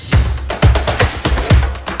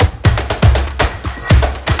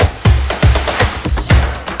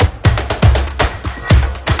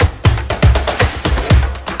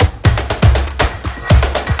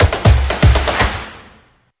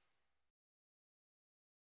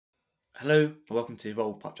Hello, and welcome to the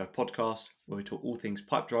Evolve Pipedrive podcast, where we talk all things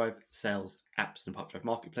Pipedrive, sales, apps, and Pipedrive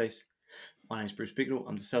Marketplace. My name is Bruce Bignell.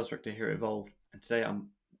 I'm the sales director here at Evolve, and today I'm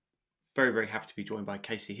very, very happy to be joined by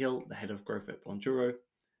Casey Hill, the head of growth at Bonjoro,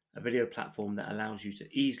 a video platform that allows you to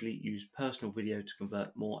easily use personal video to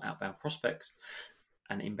convert more outbound prospects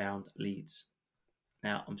and inbound leads.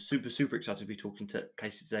 Now, I'm super, super excited to be talking to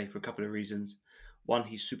Casey today for a couple of reasons. One,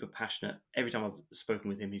 he's super passionate. Every time I've spoken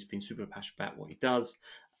with him, he's been super passionate about what he does.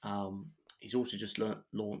 He's also just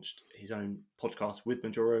launched his own podcast with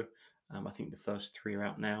Bonjoro. I think the first 3 are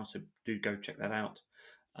out now, so do go check that out.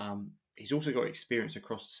 He's also got experience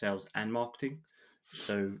across sales and marketing,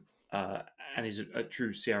 and is a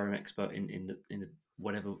true CRM expert in the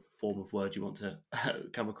whatever form of word you want to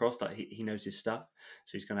come across. Like he knows his stuff,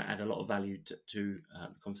 so he's going to add a lot of value to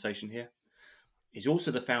the conversation here. He's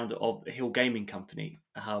also the founder of the Hill Gaming Company.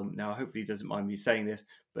 Now, hopefully he doesn't mind me saying this,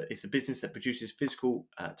 but it's a business that produces physical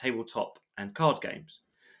tabletop and card games.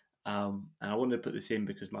 And I wanted to put this in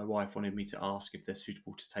because my wife wanted me to ask if they're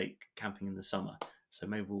suitable to take camping in the summer. So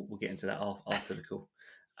maybe we'll get into that after the call.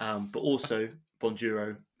 But also,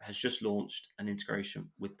 Bonjoro has just launched an integration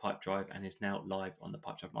with Pipedrive and is now live on the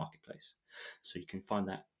Pipedrive Marketplace. So you can find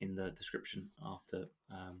that in the description after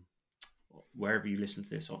wherever you listen to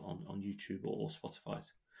this on YouTube or Spotify.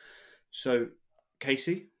 So,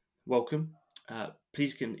 Casey, welcome.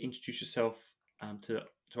 Please can introduce yourself to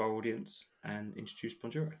our audience and introduce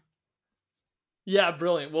Bonjoro. Yeah,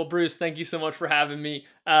 brilliant. Well, Bruce, thank you so much for having me.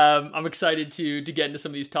 I'm excited to get into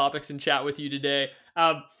some of these topics and chat with you today.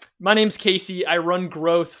 My name's Casey. I run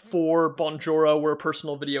growth for Bonjoro. We're a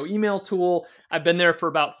personal video email tool. I've been there for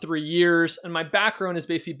about 3 years, and my background has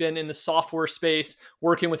basically been in the software space,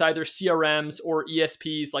 working with either CRMs or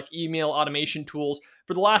ESPs, like email automation tools,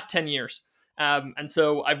 for the last 10 years. And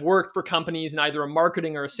so I've worked for companies in either a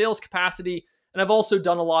marketing or a sales capacity. And I've also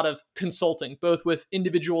done a lot of consulting, both with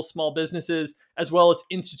individual small businesses as well as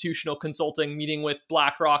institutional consulting, meeting with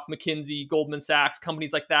BlackRock, McKinsey, Goldman Sachs,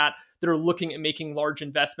 companies like that are looking at making large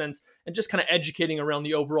investments and just kind of educating around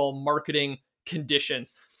the overall marketing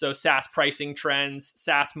conditions. So SaaS pricing trends,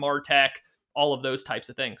 SaaS MarTech, all of those types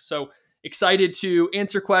of things. So excited to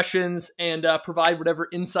answer questions and provide whatever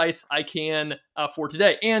insights I can for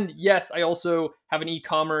today. And yes, I also have an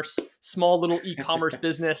small little e-commerce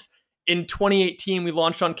business. In 2018, we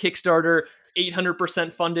launched on Kickstarter,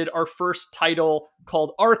 800% funded our first title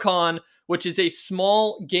called Archon, which is a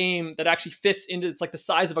small game that actually fits into, it's like the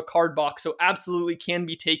size of a card box. So absolutely can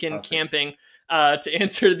be taken Perfect. Camping to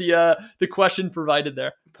answer the question provided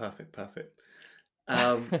there. Perfect.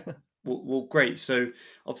 Well, great. So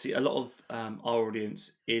obviously a lot of our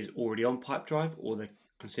audience is already on Pipedrive or they're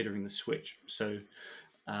considering the switch. So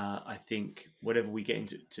I think whatever we get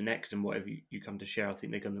into next and whatever you come to share, I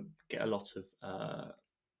think they're going to get a lot of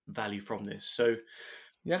value from this. So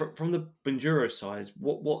Yeah. from the Bonjoro side,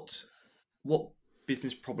 what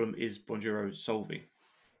business problem is Bonjoro solving?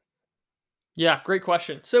 Yeah, great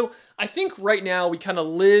question. So I think right now we kind of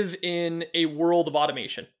live in a world of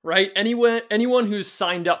automation, right? Anyone who's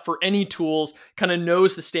signed up for any tools kind of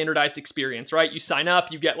knows the standardized experience, right? You sign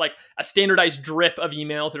up, you get like a standardized drip of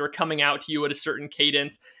emails that are coming out to you at a certain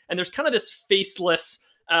cadence. And there's kind of this faceless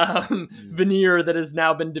veneer that has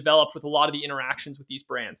now been developed with a lot of the interactions with these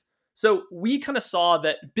brands. So we kind of saw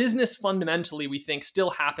that business fundamentally, we think, still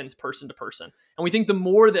happens person to person. And we think the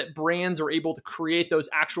more that brands are able to create those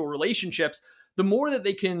actual relationships, the more that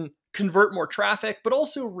they can convert more traffic, but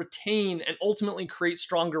also retain and ultimately create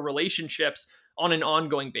stronger relationships on an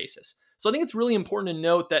ongoing basis. So I think it's really important to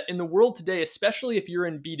note that in the world today, especially if you're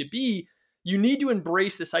in B2B, you need to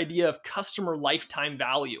embrace this idea of customer lifetime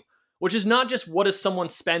value, which is not just what does someone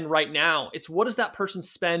spend right now, it's what does that person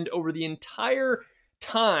spend over the entire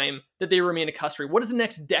time that they remain a customer. What does the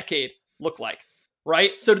next decade look like,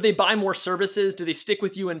 right? So do they buy more services? Do they stick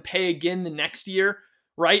with you and pay again the next year,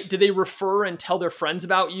 right? Do they refer and tell their friends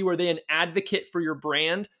about you? Are they an advocate for your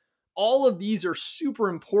brand? All of these are super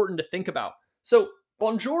important to think about. So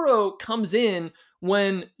Bonjoro comes in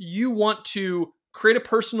when you want to create a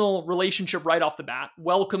personal relationship right off the bat,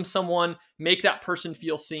 welcome someone, make that person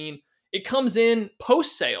feel seen. It comes in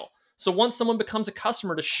post-sale. So once someone becomes a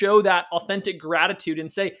customer, to show that authentic gratitude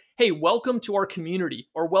and say, hey, welcome to our community,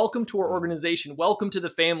 or welcome to our organization, welcome to the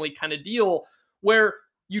family kind of deal, where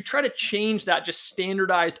you try to change that just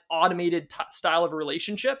standardized automated style of a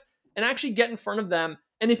relationship and actually get in front of them.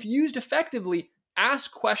 And if used effectively,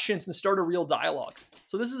 ask questions and start a real dialogue.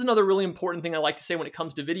 So this is another really important thing I like to say when it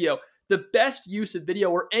comes to video. The best use of video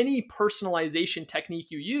or any personalization technique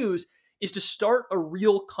you use is to start a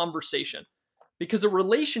real conversation. Because a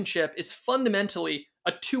relationship is fundamentally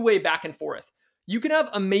a two-way back and forth. You can have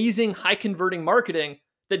amazing high converting marketing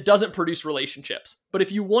that doesn't produce relationships. But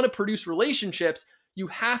if you want to produce relationships, you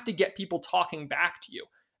have to get people talking back to you.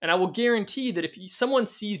 And I will guarantee that if someone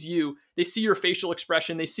sees you, they see your facial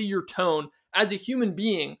expression, they see your tone as a human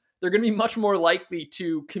being, they're going to be much more likely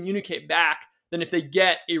to communicate back than if they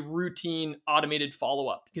get a routine automated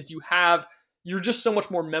follow-up, because you're just so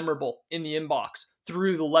much more memorable in the inbox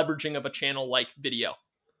through the leveraging of a channel like video.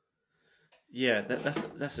 Yeah,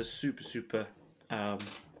 that's a super um,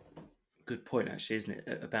 good point, actually, isn't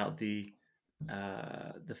it? About the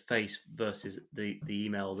face versus the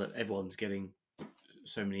email, that everyone's getting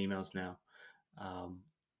so many emails now.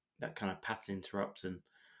 That kind of pattern interrupts, and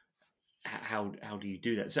how do you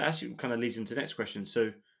do that? So actually, kind of leads into the next question.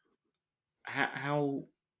 So how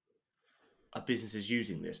are businesses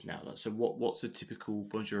using this now? So what's a typical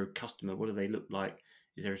Bonjoro customer? What do they look like?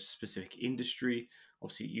 Is there a specific industry?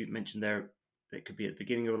 Obviously, you mentioned there it could be at the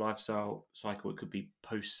beginning of a lifestyle cycle. It could be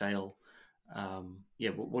post sale.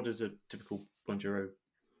 What does a typical Bonjoro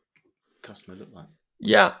customer look like?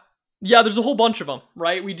 Yeah, there's a whole bunch of them,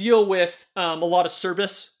 right? We deal with a lot of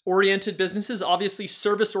service-oriented businesses. Obviously,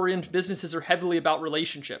 service-oriented businesses are heavily about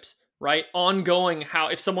relationships, right? Ongoing, how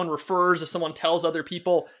if someone refers, if someone tells other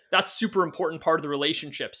people, that's super important part of the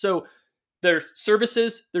relationship. So there's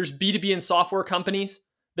services, there's B2B and software companies,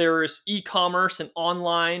 there's e-commerce and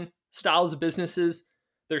online styles of businesses,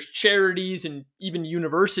 there's charities and even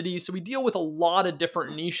universities. So we deal with a lot of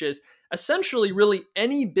different niches. Essentially, really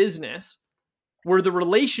any business where the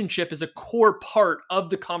relationship is a core part of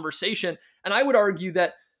the conversation. And I would argue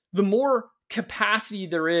that the more capacity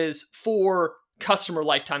there is for customer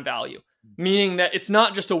lifetime value, meaning that it's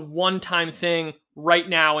not just a one-time thing right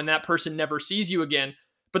now and that person never sees you again,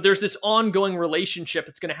 but there's this ongoing relationship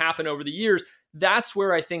that's going to happen over the years. That's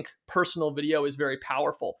where I think personal video is very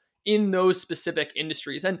powerful in those specific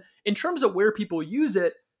industries. And in terms of where people use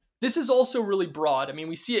it, this is also really broad. I mean,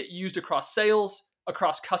 we see it used across sales,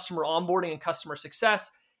 across customer onboarding and customer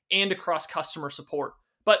success, and across customer support.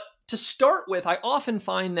 But to start with, I often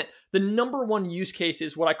find that the number one use case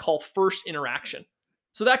is what I call first interaction.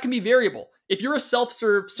 So that can be variable. If you're a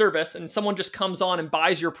self-serve service and someone just comes on and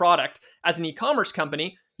buys your product as an e-commerce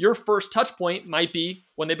company, your first touch point might be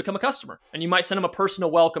when they become a customer. And you might send them a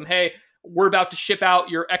personal welcome. Hey, we're about to ship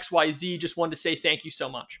out your XYZ. Just wanted to say thank you so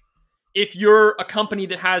much. If you're a company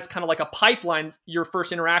that has kind of like a pipeline, your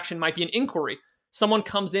first interaction might be an inquiry. Someone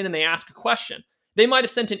comes in and they ask a question. They might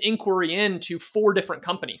have sent an inquiry in to 4 different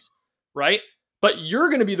companies, right? But you're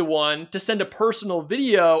going to be the one to send a personal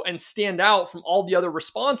video and stand out from all the other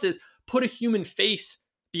responses, put a human face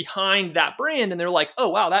behind that brand. And they're like, oh,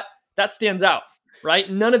 wow, that stands out,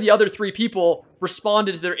 right? None of the other 3 people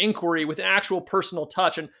responded to their inquiry with an actual personal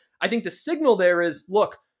touch. And I think the signal there is,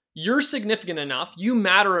 look, you're significant enough. You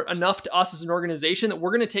matter enough to us as an organization that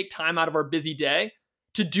we're going to take time out of our busy day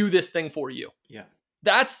to do this thing for you. Yeah.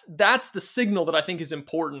 That's the signal that I think is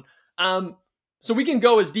important. So we can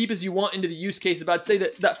go as deep as you want into the use cases, but I'd say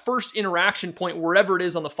that first interaction point, wherever it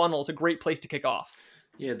is on the funnel, is a great place to kick off.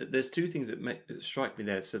 Yeah, there's 2 things that strike me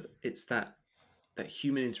there. So it's that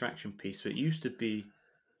human interaction piece. So it used to be,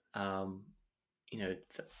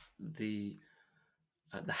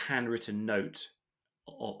 the handwritten note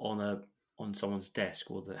on someone's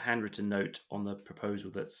desk, or the handwritten note on the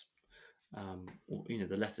proposal that's or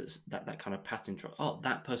the letters, that kind of pattern. Oh,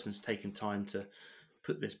 that person's taken time to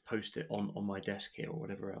put this post-it on my desk here, or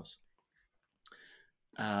whatever else.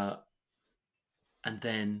 And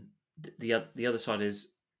then the other side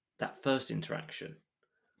is that first interaction.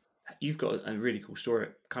 You've got a really cool story,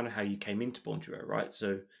 kind of how you came into Bonjoro, right?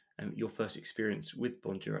 So your first experience with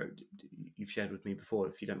Bonjoro, you've shared with me before.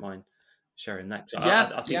 If you don't mind sharing that, so I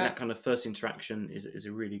think that kind of first interaction is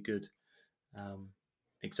a really good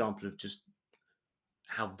example of just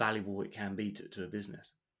how valuable it can be to a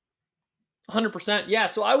business. 100%. Yeah.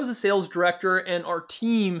 So I was a sales director and our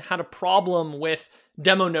team had a problem with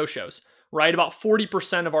demo no-shows, right? About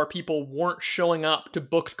 40% of our people weren't showing up to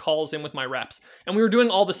booked calls in with my reps. And we were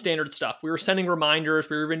doing all the standard stuff. We were sending reminders.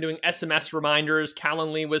 We were even doing SMS reminders.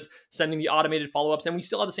 Calendly was sending the automated follow-ups, and we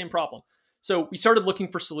still had the same problem. So we started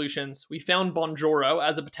looking for solutions. We found Bonjoro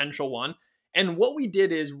as a potential one. And what we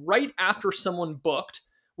did is right after someone booked,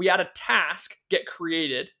 we had a task get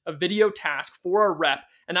created, a video task for our rep,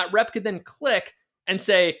 and that rep could then click and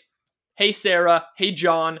say, hey, Sarah, hey,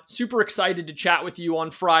 John, super excited to chat with you on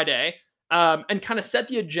Friday, and kind of set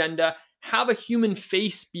the agenda, have a human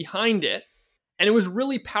face behind it. And it was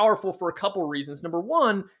really powerful for a couple reasons. Number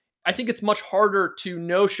one, I think it's much harder to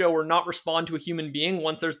no-show or not respond to a human being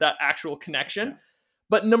once there's that actual connection. Yeah.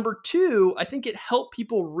 But number two, I think it helped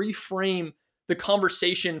people reframe the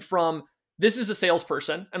conversation from this is a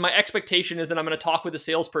salesperson, and my expectation is that I'm going to talk with a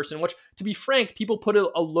salesperson, which, to be frank, people put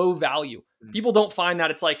a low value. People don't find that.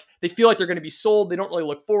 It's like they feel like they're going to be sold. They don't really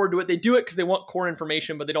look forward to it. They do it because they want core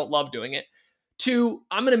information, but they don't love doing it. To,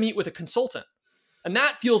 I'm going to meet with a consultant. And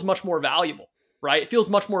that feels much more valuable, right? It feels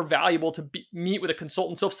much more valuable to meet with a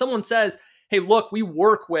consultant. So if someone says, hey, look, we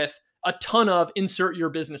work with a ton of insert your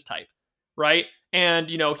business type, right? And,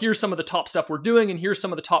 here's some of the top stuff we're doing, and here's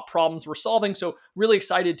some of the top problems we're solving. So really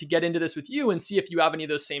excited to get into this with you and see if you have any of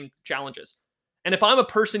those same challenges. And if I'm a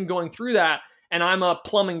person going through that, and I'm a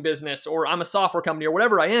plumbing business, or I'm a software company, or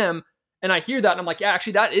whatever I am, and I hear that, and I'm like, yeah,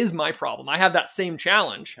 actually, that is my problem. I have that same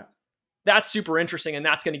challenge. Yeah. That's super interesting, and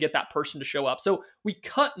that's going to get that person to show up. So we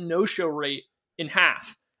cut no-show rate in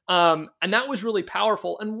half. And that was really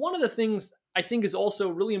powerful. And one of the things I think is also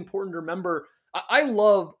really important to remember, I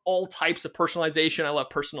love all types of personalization. I love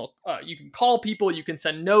personal, you can call people, you can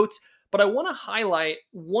send notes, but I want to highlight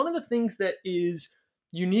one of the things that is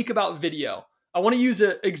unique about video. I want to use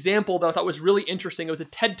an example that I thought was really interesting. It was a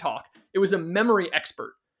TED Talk. It was a memory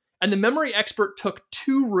expert. And the memory expert took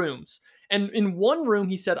 2 rooms. And in one room,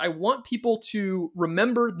 he said, I want people to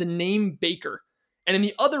remember the name Baker. And in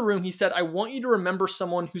the other room, he said, I want you to remember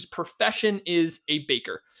someone whose profession is a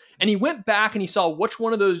baker. And he went back and he saw which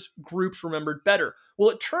one of those groups remembered better.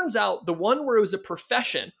 Well, it turns out the one where it was a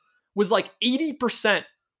profession was like 80%.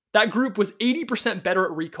 That group was 80% better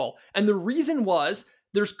at recall. And the reason was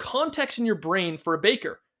there's context in your brain for a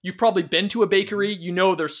baker. You've probably been to a bakery.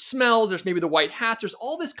 There's smells. There's maybe the white hats. There's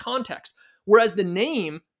all this context. Whereas the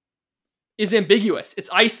name is ambiguous. It's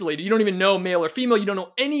isolated. You don't even know male or female. You don't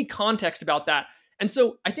know any context about that. And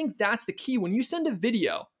so I think that's the key. When you send a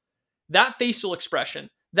video, that facial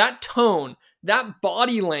expression, that tone, that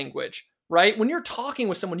body language, right? When you're talking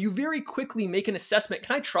with someone, you very quickly make an assessment.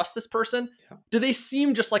 Can I trust this person? Yeah. Do they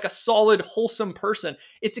seem just like a solid, wholesome person?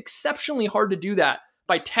 It's exceptionally hard to do that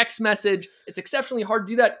by text message. It's exceptionally hard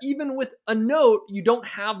to do that. Even with a note, you don't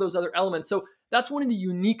have those other elements. So that's one of the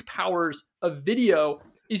unique powers of video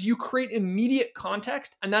is you create immediate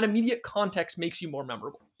context, and that immediate context makes you more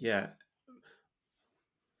memorable. Yeah.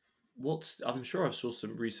 I'm sure I saw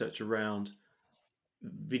some research around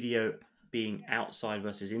video being outside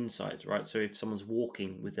versus inside, right? So if someone's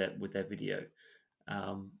walking with their video,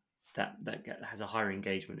 that has a higher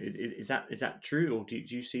engagement. Is that true, or do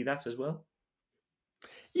you see that as well?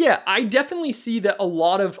 Yeah, I definitely see that a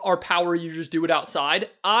lot of our power users do it outside.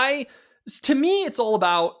 To me, it's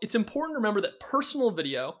important to remember that personal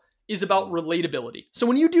video is about relatability. So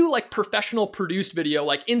when you do like professional produced video,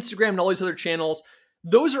 like Instagram and all these other channels,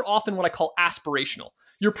 those are often what I call aspirational.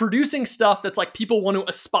 You're producing stuff that's like people want to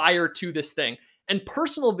aspire to this thing. And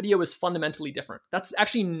personal video is fundamentally different. That's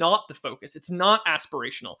actually not the focus. It's not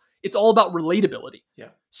aspirational. It's all about relatability. Yeah.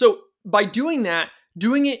 So by doing that,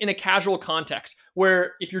 doing it in a casual context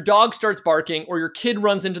where if your dog starts barking or your kid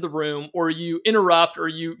runs into the room or you interrupt or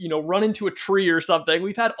you run into a tree or something,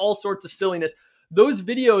 we've had all sorts of silliness. Those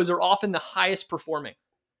videos are often the highest performing.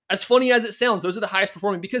 As funny as it sounds, those are the highest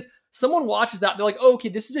performing because someone watches that, they're like, oh, okay,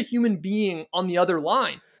 this is a human being on the other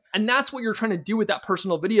line. And that's what you're trying to do with that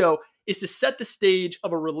personal video is to set the stage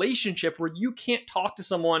of a relationship where you can't talk to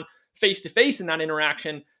someone face to face in that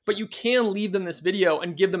interaction, but you can leave them this video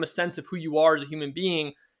and give them a sense of who you are as a human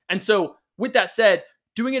being. And so with that said,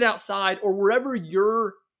 doing it outside or wherever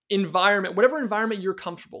your environment, whatever environment you're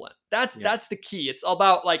comfortable in, that's the key. It's all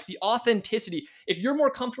about like the authenticity. If you're more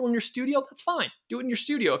comfortable in your studio, that's fine. Do it in your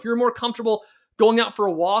studio. If you're more comfortable going out for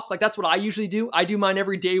a walk, like that's what I usually do. I do mine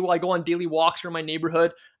every day while I go on daily walks around my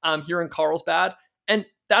neighborhood here in Carlsbad. And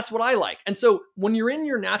that's what I like. And so when you're in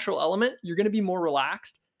your natural element, you're going to be more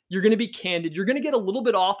relaxed. You're going to be candid. You're going to get a little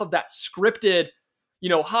bit off of that scripted,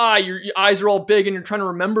 hi, your eyes are all big and you're trying to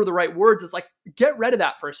remember the right words. It's like, get rid of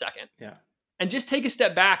that for a second. Yeah. And just take a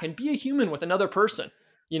step back and be a human with another person.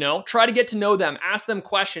 Try to get to know them, ask them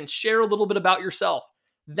questions, share a little bit about yourself.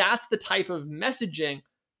 That's the type of messaging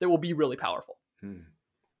that will be really powerful.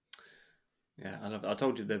 Yeah, I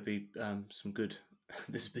told you there'd be some good,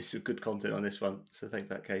 this be some good content on this one. So thank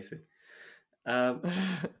that, Casey.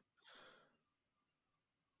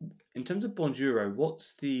 In terms of Bonjoro,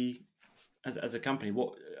 what's as a company,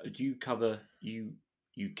 what do you cover?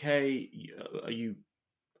 UK? Are you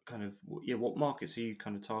what markets are you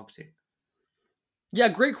kind of targeting? Yeah,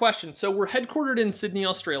 great question. So we're headquartered in Sydney,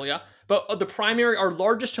 Australia, but our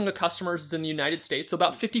largest chunk of customers is in the United States. So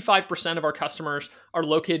about 55% of our customers are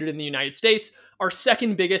located in the United States. Our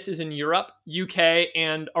second biggest is in Europe, UK,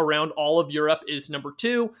 and around all of Europe is number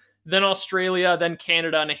 2, then Australia, then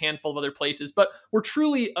Canada, and a handful of other places. But we're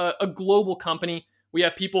truly a global company. We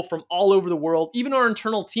have people from all over the world. Even our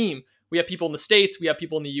internal team, We have people in the States, we have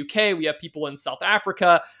people in the UK, we have people in South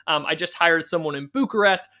Africa. I just hired someone in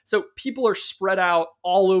Bucharest. So people are spread out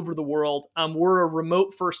all over the world. We're a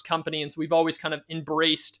remote first company. And so we've always kind of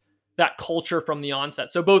embraced that culture from the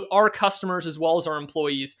onset. So both our customers as well as our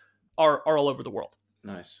employees are all over the world.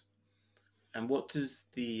 Nice. And what does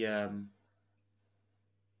the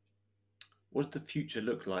future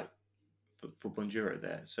look like for Bonjoro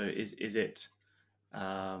there? So is it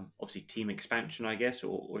obviously team expansion, I guess,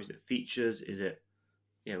 or is it features? Is it,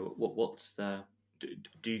 what's the,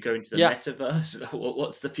 do you go into the metaverse?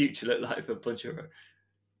 What's the future look like for Bonjoro?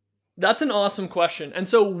 That's an awesome question. And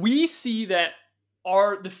so we see that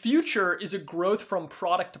the future is a growth from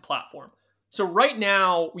product to platform. So right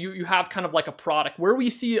now you have kind of like a product. Where we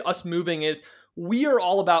see us moving is we are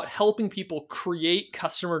all about helping people create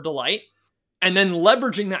customer delight and then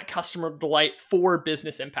leveraging that customer delight for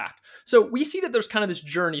business impact. So we see that there's kind of this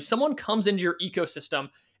journey. Someone comes into your ecosystem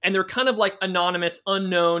and they're kind of like anonymous,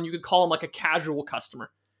 unknown. You could call them like a casual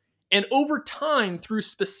customer. And over time, through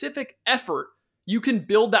specific effort, you can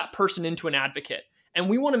build that person into an advocate. And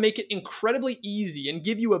we want to make it incredibly easy and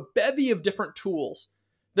give you a bevy of different tools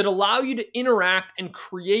that allow you to interact and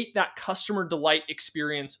create that customer delight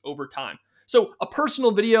experience over time. So a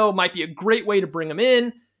personal video might be a great way to bring them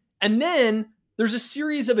in. And then there's a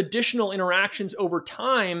series of additional interactions over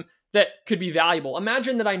time that could be valuable.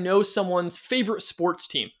 Imagine that I know someone's favorite sports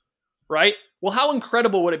team, right? Well, how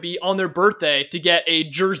incredible would it be on their birthday to get a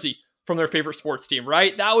jersey from their favorite sports team,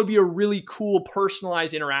 right? That would be a really cool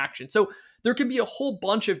personalized interaction. So there could be a whole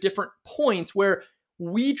bunch of different points where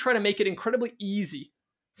we try to make it incredibly easy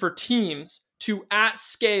for teams to, at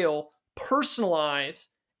scale, personalize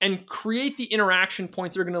and create the interaction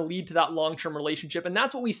points that are going to lead to that long-term relationship. And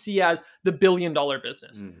that's what we see as the billion-dollar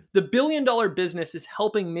business. The billion-dollar business is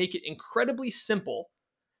helping make it incredibly simple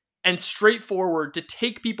and straightforward to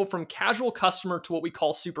take people from casual customer to what we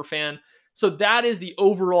call super fan. So that is the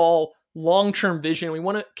overall long-term vision. We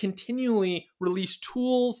want to continually release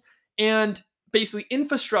tools and basically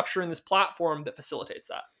infrastructure in this platform that facilitates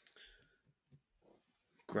that.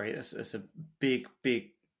 Great. That's a big,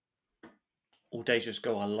 audacious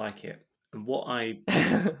goal. I like it. And what I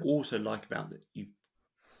also like about that,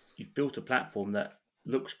 you've built a platform that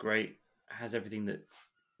looks great, has everything that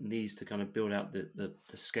needs to kind of build out the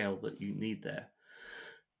scale that you need there,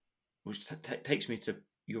 which takes me to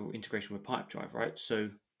your integration with Pipedrive, right? So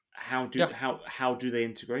how do they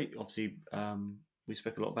integrate? Obviously, we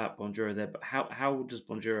spoke a lot about Bonjoro there, but how does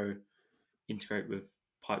Bonjoro integrate with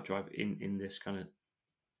Pipedrive in this kind of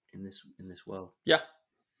in this world? Yeah.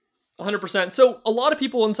 100%. So a lot of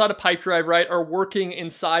people inside of Pipedrive, right, are working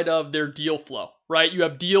inside of their deal flow, right? You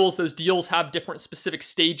have deals. Those deals have different specific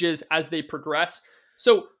stages as they progress.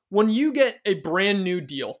 So when you get a brand new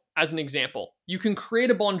deal, as an example, you can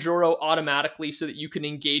create a Bonjoro automatically so that you can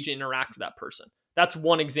engage and interact with that person. That's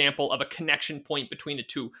one example of a connection point between the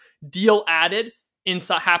two. Deal added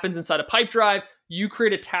happens inside of Pipedrive. You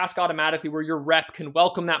create a task automatically where your rep can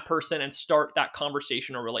welcome that person and start that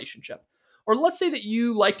conversation or relationship. Or let's say that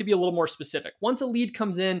you like to be a little more specific. Once a lead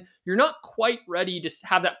comes in, you're not quite ready to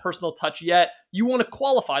have that personal touch yet. You want to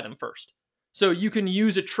qualify them first. So you can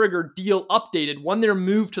use a trigger deal updated when they're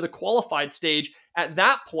moved to the qualified stage. At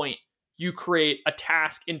that point, you create a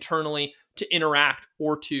task internally to interact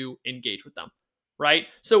or to engage with them, right?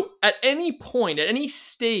 So at any point, at any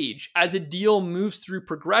stage, as a deal moves through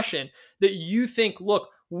progression that you think, look,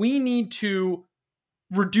 we need to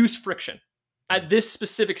reduce friction at this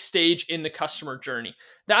specific stage in the customer journey,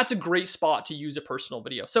 that's a great spot to use a personal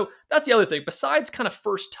video. So that's the other thing. Besides kind of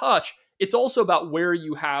first touch, it's also about where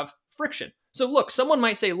you have friction. So look, someone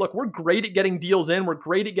might say, look, we're great at getting deals in. We're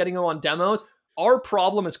great at getting them on demos. Our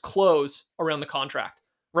problem is close around the contract,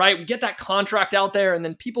 right? We get that contract out there and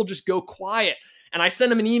then people just go quiet. And I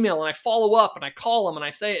send them an email and I follow up and I call them and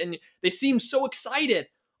I say, and they seem so excited.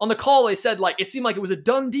 On the call, they said like, it seemed like it was a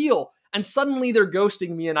done deal. And suddenly they're ghosting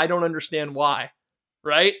me and I don't understand why,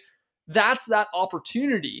 right? That's that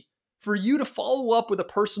opportunity for you to follow up with a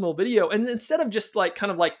personal video. And instead of just like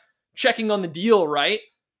kind of like checking on the deal, right?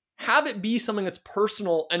 Have it be something that's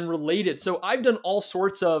personal and related. So I've done all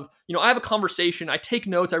sorts of, I have a conversation, I take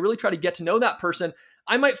notes, I really try to get to know that person.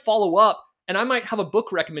 I might follow up and I might have a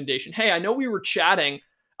book recommendation. Hey, I know we were chatting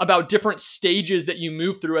about different stages that you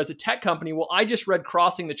move through as a tech company. Well, I just read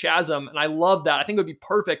Crossing the Chasm and I love that. I think it would be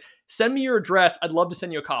perfect. Send me your address. I'd love to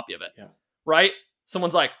send you a copy of it. Yeah. Right?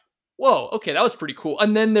 Someone's like, whoa, okay, that was pretty cool.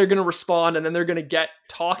 And then they're going to respond and then they're going to get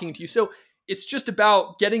talking to you. So it's just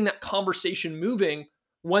about getting that conversation moving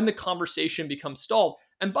when the conversation becomes stalled.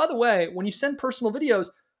 And by the way, when you send personal videos,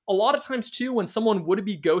 a lot of times too, when someone would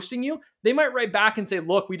be ghosting you, they might write back and say,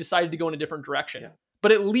 look, we decided to go in a different direction. Yeah.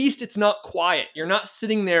 But at least it's not quiet. You're not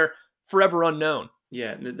sitting there forever unknown.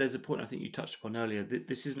 Yeah, there's a point I think you touched upon earlier.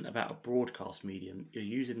 This isn't about a broadcast medium. You're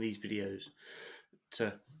using these videos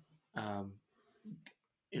to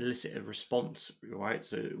elicit a response, right?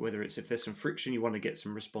 So whether it's if there's some friction, you want to get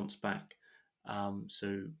some response back.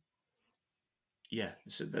 So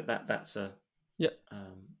that's a yeah.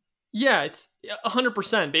 Yeah, it's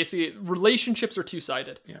 100%. Basically, relationships are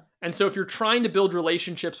two-sided. Yeah. And so if you're trying to build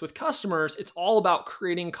relationships with customers, it's all about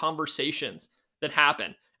creating conversations that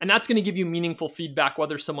happen. And that's going to give you meaningful feedback,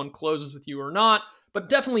 whether someone closes with you or not, but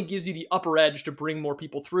definitely gives you the upper edge to bring more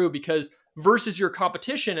people through, because versus your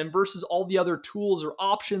competition and versus all the other tools or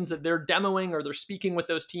options that they're demoing or they're speaking with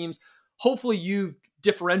those teams, hopefully you've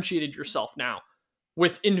differentiated yourself now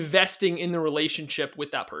with investing in the relationship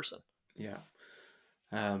with that person. Yeah.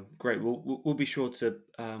 Great. We'll be sure to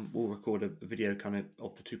we'll record a video kind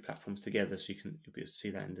of the two platforms together, so you'll be able to see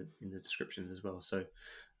that in the descriptions as well. So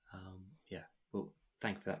well,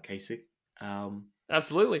 thank you for that, Casey.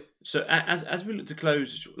 Absolutely. So as we look to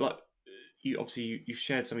close, like you've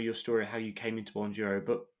shared some of your story, how you came into Bonjoro,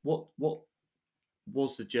 but what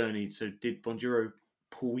was the journey? So did Bonjoro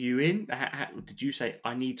pull you in? Did you say,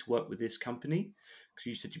 I need to work with this company? Because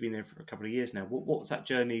you said you've been there for a couple of years now. What was that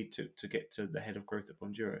journey to get to the head of growth at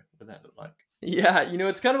Bonjoro? What did that look like? Yeah,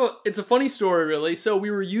 it's a funny story, really. So we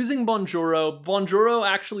were using Bonjoro. Bonjoro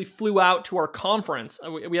actually flew out to our conference.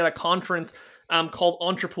 We had a conference called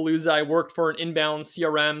Entrepalooza. I worked for an inbound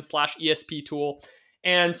CRM/ESP tool.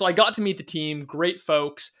 And so I got to meet the team, great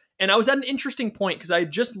folks. And I was at an interesting point because I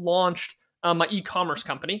had just launched my e-commerce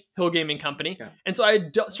company, Hill Gaming Company. Yeah. And so I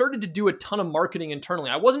had started to do a ton of marketing internally.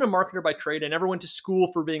 I wasn't a marketer by trade. I never went to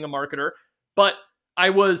school for being a marketer, but I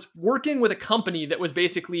was working with a company that was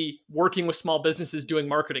basically working with small businesses doing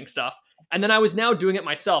marketing stuff. And then I was now doing it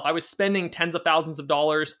myself. I was spending tens of thousands of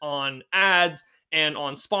dollars on ads and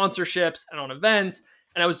on sponsorships and on events.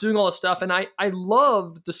 And I was doing all this stuff. And I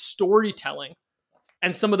loved the storytelling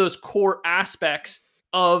and some of those core aspects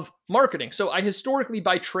of marketing. So I historically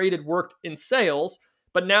by trade had worked in sales,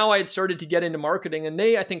 but now I had started to get into marketing, and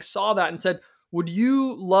they, I think, saw that and said, would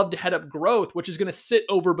you love to head up growth, which is going to sit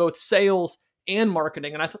over both sales and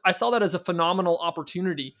marketing? And I saw that as a phenomenal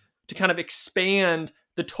opportunity to kind of expand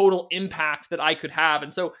the total impact that I could have.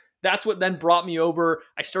 And so that's what then brought me over.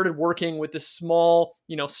 I started working with this small,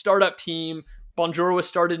 startup team. Bonjoro was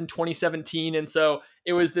started in 2017. And so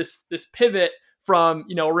it was this pivot from,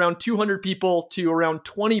 around 200 people to around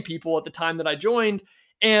 20 people at the time that I joined,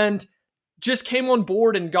 and just came on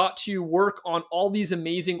board and got to work on all these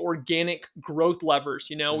amazing organic growth levers.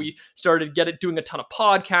 We started doing a ton of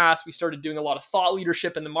podcasts. We started doing a lot of thought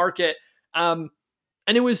leadership in the market. And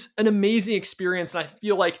it was an amazing experience. And I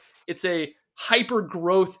feel like it's a hyper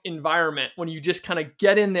growth environment when you just kind of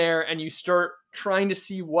get in there and you start trying to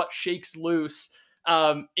see what shakes loose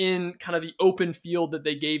in kind of the open field that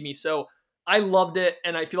they gave me. So I loved it.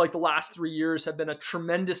 And I feel like the last 3 years have been a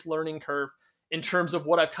tremendous learning curve in terms of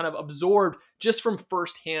what I've kind of absorbed just from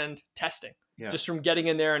firsthand testing, just from getting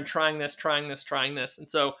in there and trying this. And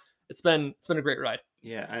so it's been a great ride.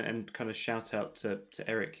 Yeah. And kind of shout out to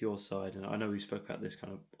Eric, your side. And I know we spoke about this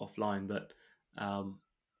kind of offline, but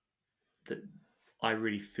that I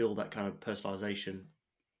really feel that kind of personalization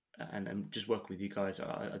and just working with you guys.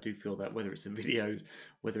 I do feel that, whether it's the videos,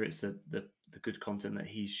 whether it's the good content that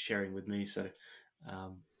he's sharing with me. So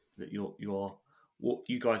that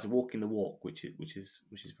you guys are walking the walk, which is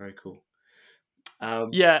very cool.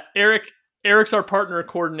 Eric's our partner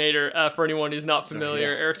coordinator. For anyone who's not familiar,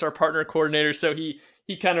 Eric's our partner coordinator. So he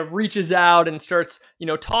kind of reaches out and starts,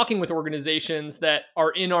 talking with organizations that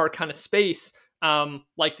are in our kind of space,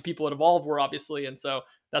 like the people at Evolve were, obviously. And so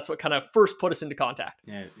that's what kind of first put us into contact.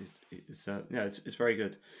 Yeah, it's very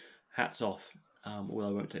good. Hats off. Although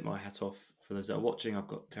I won't take my hat off for those that are watching. I've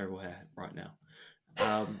got terrible hair right now.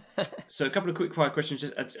 So a couple of quick fire questions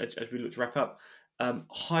just as we look to wrap up.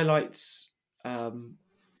 Highlights around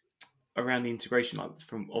the integration, like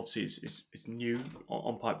from obviously it's new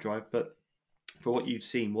on Pipedrive, but for what you've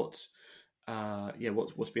seen, what's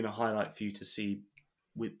been a highlight for you to see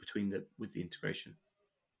with the integration?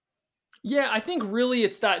 Yeah, I think really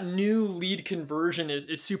it's that new lead conversion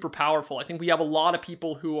is super powerful. I think we have a lot of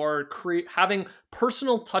people who are having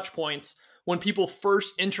personal touch points when people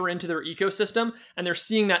first enter into their ecosystem, and they're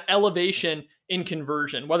seeing that elevation in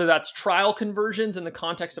conversion, whether that's trial conversions in the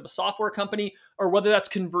context of a software company, or whether that's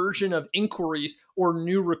conversion of inquiries or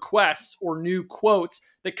new requests or new quotes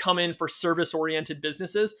that come in for service-oriented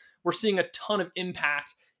businesses. We're seeing a ton of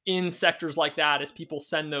impact in sectors like that as people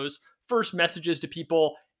send those first messages to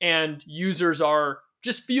people and users are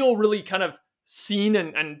just feel really kind of seen,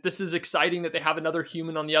 and this is exciting that they have another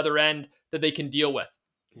human on the other end that they can deal with.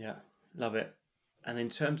 Yeah, love it. And in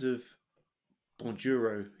terms of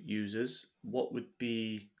Bonjoro users, what would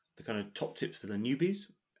be the kind of top tips for the newbies?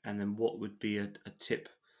 And then what would be a tip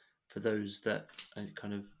for those that are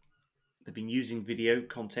kind of they've been using video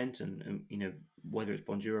content and whether it's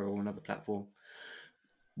Bonjoro or another platform,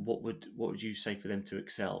 what would you say for them to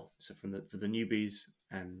excel? So for the newbies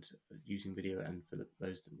and using video, and for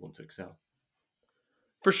those that want to excel.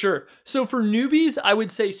 For sure. So for newbies, I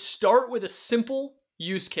would say start with a simple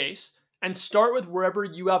use case and start with wherever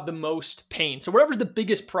you have the most pain. So whatever's the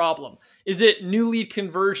biggest problem. Is it new lead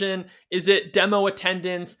conversion? Is it demo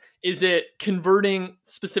attendance? Is it converting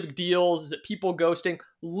specific deals? Is it people ghosting?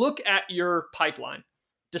 Look at your pipeline.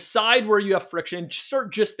 Decide where you have friction.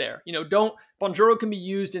 Start just there. Bonjoro can be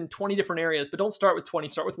used in 20 different areas, but don't start with 20,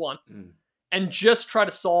 start with one. And just try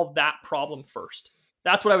to solve that problem first.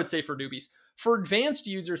 That's what I would say for newbies. For advanced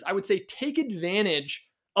users, I would say take advantage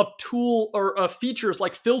of features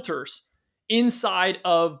like filters inside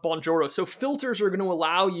of Bonjoro. So filters are going to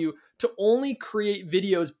allow you to only create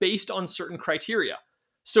videos based on certain criteria.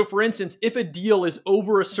 So for instance, if a deal is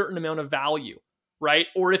over a certain amount of value, right?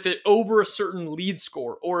 Or if it over a certain lead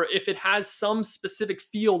score, or if it has some specific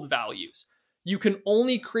field values, you can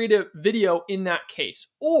only create a video in that case,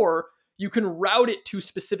 or you can route it to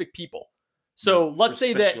specific people. So let's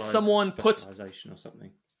say that someone puts specialization or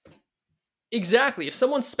something. Exactly. If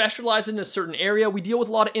someone specializes in a certain area, we deal with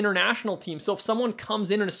a lot of international teams. So if someone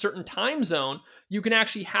comes in a certain time zone, you can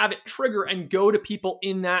actually have it trigger and go to people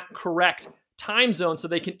in that correct time zone so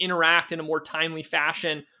they can interact in a more timely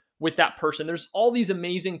fashion with that person. There's all these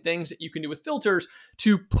amazing things that you can do with filters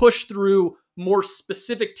to push through more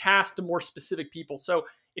specific tasks to more specific people. So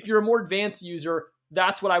if you're a more advanced user,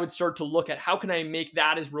 that's what I would start to look at. How can I make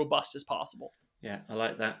that as robust as possible? Yeah, I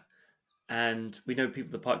like that. And we know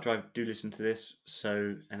people that Pipedrive do listen to this.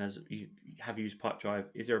 So, and as you have used Pipedrive,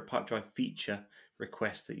 is there a Pipedrive feature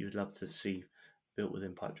request that you would love to see built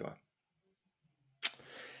within Pipedrive?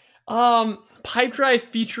 Pipedrive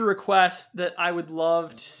feature request that I would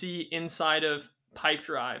love to see inside of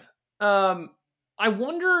Pipedrive. I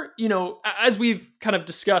wonder, as we've kind of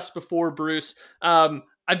discussed before, Bruce,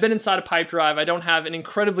 I've been inside of Pipedrive. I don't have an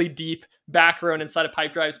incredibly deep background inside of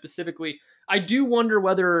Pipedrive specifically. I do wonder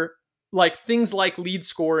whether things like lead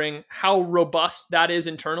scoring, how robust that is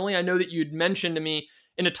internally. I know that you'd mentioned to me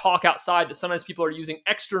in a talk outside that sometimes people are using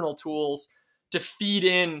external tools to feed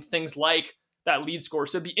in things like that lead score.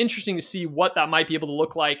 So it'd be interesting to see what that might be able to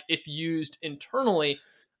look like if used internally.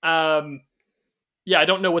 I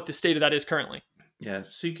don't know what the state of that is currently. Yeah,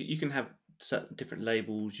 so you can have certain different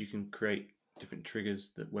labels. You can create different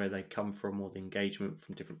triggers where they come from, or the engagement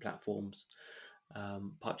from different platforms.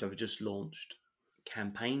 Pipedrive just launched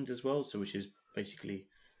campaigns as well, so which is basically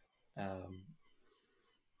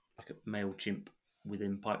like a MailChimp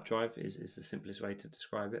within Pipedrive is the simplest way to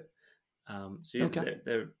describe it.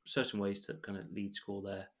 There are certain ways to kind of lead score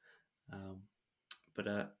there,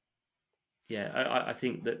 I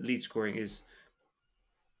think that lead scoring is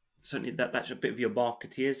certainly that's a bit of your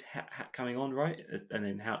marketeers coming on, right? And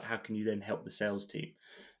then how can you then help the sales team?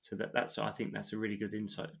 So I think that's a really good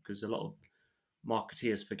insight, because a lot of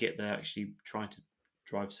marketeers forget they're actually trying to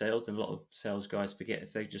drive sales, and a lot of sales guys forget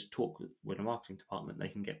if they just talk with a marketing department, they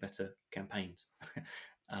can get better campaigns.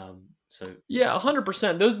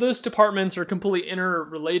 100%. Those departments are completely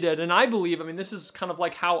interrelated, and I believe, this is kind of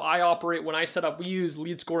like how I operate when I set up. We use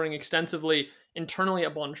lead scoring extensively internally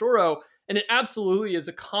at Bonjoro, and it absolutely is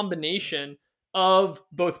a combination of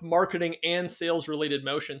both marketing and sales related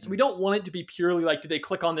motion. So we don't want it to be purely like, did they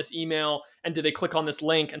click on this email and did they click on this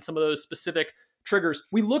link, and some of those specific triggers.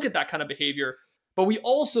 We look at that kind of behavior, but we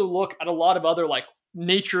also look at a lot of other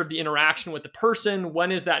nature of the interaction with the person.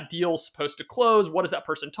 When is that deal supposed to close? What is that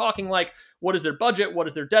person talking like? What is their budget? What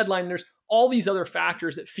is their deadline? There's all these other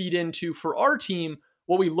factors that feed into, for our team,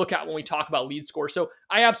 what we look at when we talk about lead score. So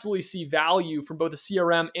I absolutely see value from both the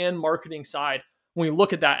CRM and marketing side when we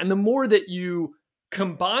look at that. And the more that you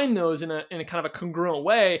combine those in a kind of a congruent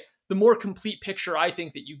way, the more complete picture I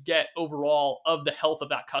think that you get overall of the health of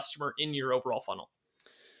that customer in your overall funnel.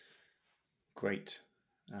 Great.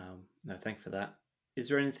 No, thank you for that. Is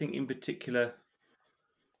there anything in particular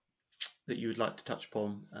that you would like to touch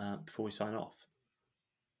upon before we sign off?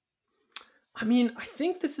 I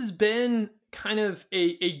think this has been kind of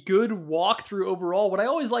a good walkthrough overall. What I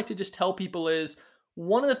always like to just tell people is,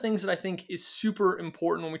 one of the things that I think is super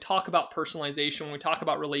important when we talk about personalization, when we talk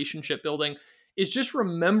about relationship building, is just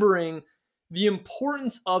remembering the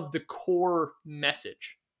importance of the core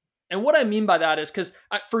message. And what I mean by that is because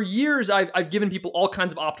for years, I've given people all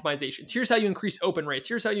kinds of optimizations. Here's how you increase open rates.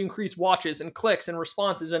 Here's how you increase watches and clicks and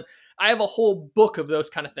responses. And I have a whole book of those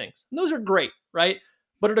kind of things. And those are great, right?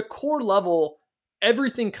 But at a core level,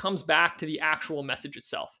 everything comes back to the actual message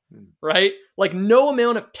itself, right? Like no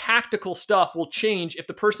amount of tactical stuff will change if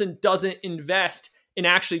the person doesn't invest in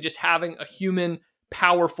actually just having a human,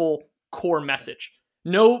 powerful core message.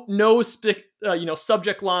 No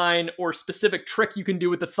subject line or specific trick you can do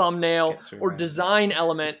with the thumbnail or design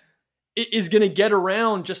element is going to get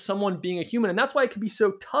around just someone being a human. And that's why it can be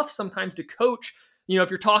so tough sometimes to coach. If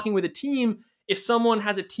you're talking with a team, if someone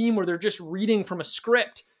has a team where they're just reading from a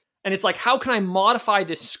script and it's like, how can I modify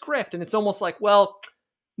this script? And it's almost like, well,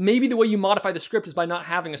 maybe the way you modify the script is by not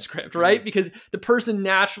having a script, right? Because the person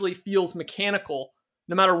naturally feels mechanical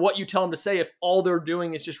no matter what you tell them to say if all they're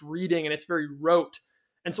doing is just reading and it's very rote.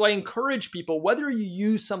 And so I encourage people, whether you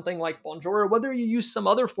use something like Bonjoro, whether you use some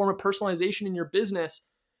other form of personalization in your business,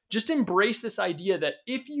 just embrace this idea that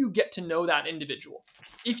if you get to know that individual,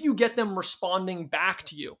 if you get them responding back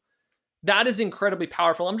to you, that is incredibly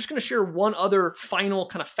powerful. I'm just going to share one other final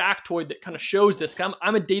kind of factoid that kind of shows this.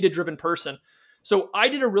 I'm a data-driven person. So I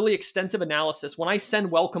did a really extensive analysis when I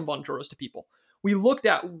send welcome Bonjoros to people. We looked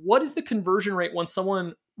at what is the conversion rate when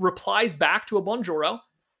someone replies back to a Bonjoro,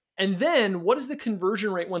 and then what is the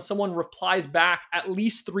conversion rate when someone replies back at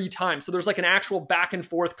least 3 times? So there's like an actual back and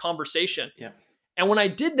forth conversation. Yeah. And when I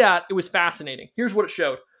did that, it was fascinating. Here's what it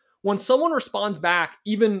showed. When someone responds back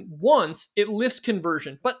even once, it lifts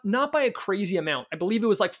conversion, but not by a crazy amount. I believe it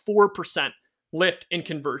was like 4% lift in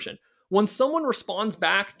conversion. When someone responds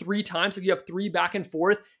back 3 times, if you have 3 back and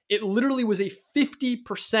forth, it literally was a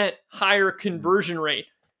 50% higher conversion rate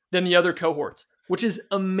than the other cohorts, which is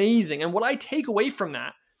amazing. And what I take away from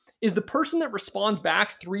that is the person that responds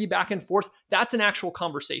back 3 back and forth, that's an actual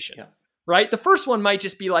conversation, right? The first one might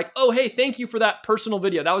just be like, oh, hey, thank you for that personal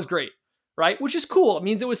video. That was great, right? Which is cool. It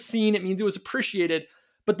means it was seen. It means it was appreciated.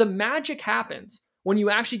 But the magic happens when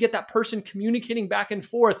you actually get that person communicating back and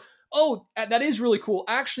forth. Oh, that is really cool.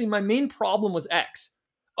 Actually, my main problem was X.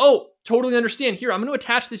 Oh, totally understand. Here, I'm going to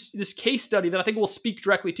attach this case study that I think will speak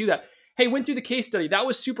directly to that. Hey, went through the case study. That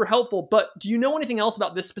was super helpful. But do you know anything else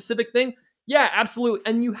about this specific thing? Yeah, absolutely.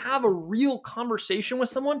 And you have a real conversation with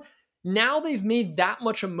someone. Now they've made that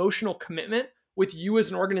much emotional commitment with you as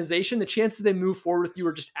an organization. The chances they move forward with you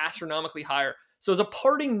are just astronomically higher. So as a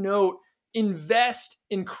parting note, invest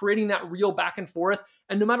in creating that real back and forth.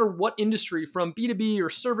 And no matter what industry, from B2B or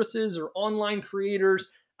services or online creators,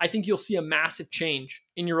 I think you'll see a massive change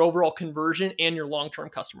in your overall conversion and your long-term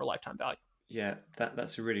customer lifetime value. Yeah,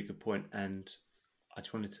 that's a really good point. And I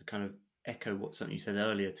just wanted to kind of echo something you said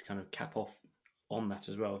earlier to kind of cap off on that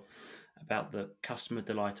as well about the customer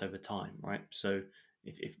delight over time, right? So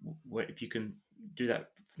if you can do that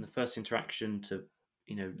from the first interaction to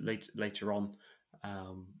later on,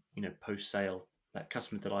 post sale, that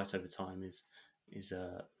customer delight over time is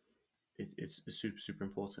super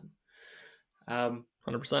important.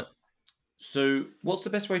 100%. So, what's the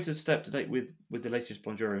best way to stay up to date with the latest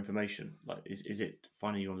Bonjoro information? Like, is it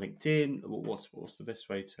finding you on LinkedIn? What's the best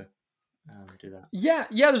way to do that? Yeah.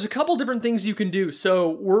 There's a couple different things you can do.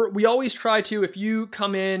 So we always try to, if you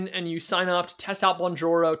come in and you sign up to test out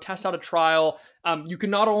Bonjoro, test out a trial, you can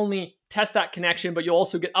not only test that connection, but you'll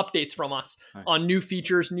also get updates from us on new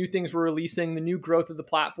features, new things we're releasing, the new growth of the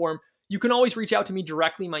platform. You can always reach out to me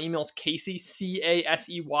directly. My email is Casey, Casey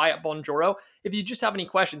at Bonjoro. If you just have any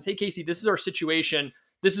questions, hey, Casey, this is our situation.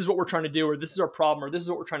 This is what we're trying to do, or this is our problem, or this is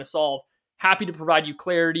what we're trying to solve. Happy to provide you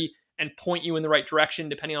clarity and point you in the right direction,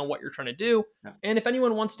 depending on what you're trying to do. Yeah. And if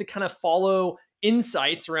anyone wants to kind of follow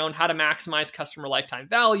insights around how to maximize customer lifetime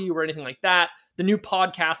value or anything like that, the new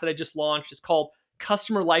podcast that I just launched is called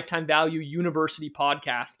Customer Lifetime Value University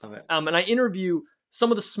Podcast. Okay. And I interview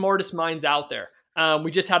some of the smartest minds out there.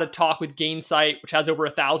 We just had a talk with Gainsight, which has over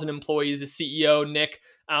 1,000 employees, the CEO, Nick,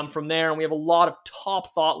 from there. And we have a lot of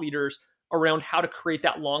top thought leaders around how to create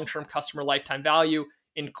that long-term customer lifetime value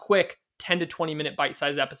in quick 10 to 20 minute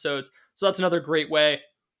bite-sized episodes. So that's another great way.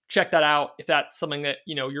 Check that out if that's something that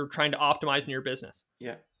you're trying to optimize in your business.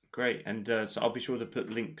 Yeah, great. And so I'll be sure to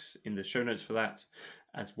put links in the show notes for that,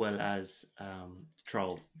 as well as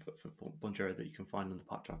trial for Bonjoro that you can find on the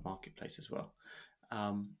Pipedrive marketplace as well.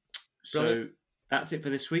 So that's it for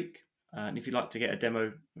this week. And if you'd like to get a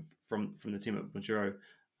demo from the team at Bonjoro,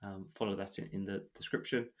 follow that in the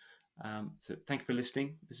description. So thank you for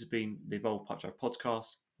listening. This has been the Evolve Pipedrive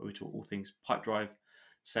podcast, where we talk all things Pipedrive,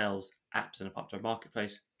 sales, apps, and a Pipedrive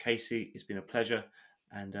marketplace. Casey, it's been a pleasure,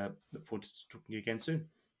 and look forward to talking to you again soon.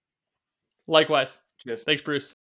 Likewise. Cheers. Thanks, Bruce.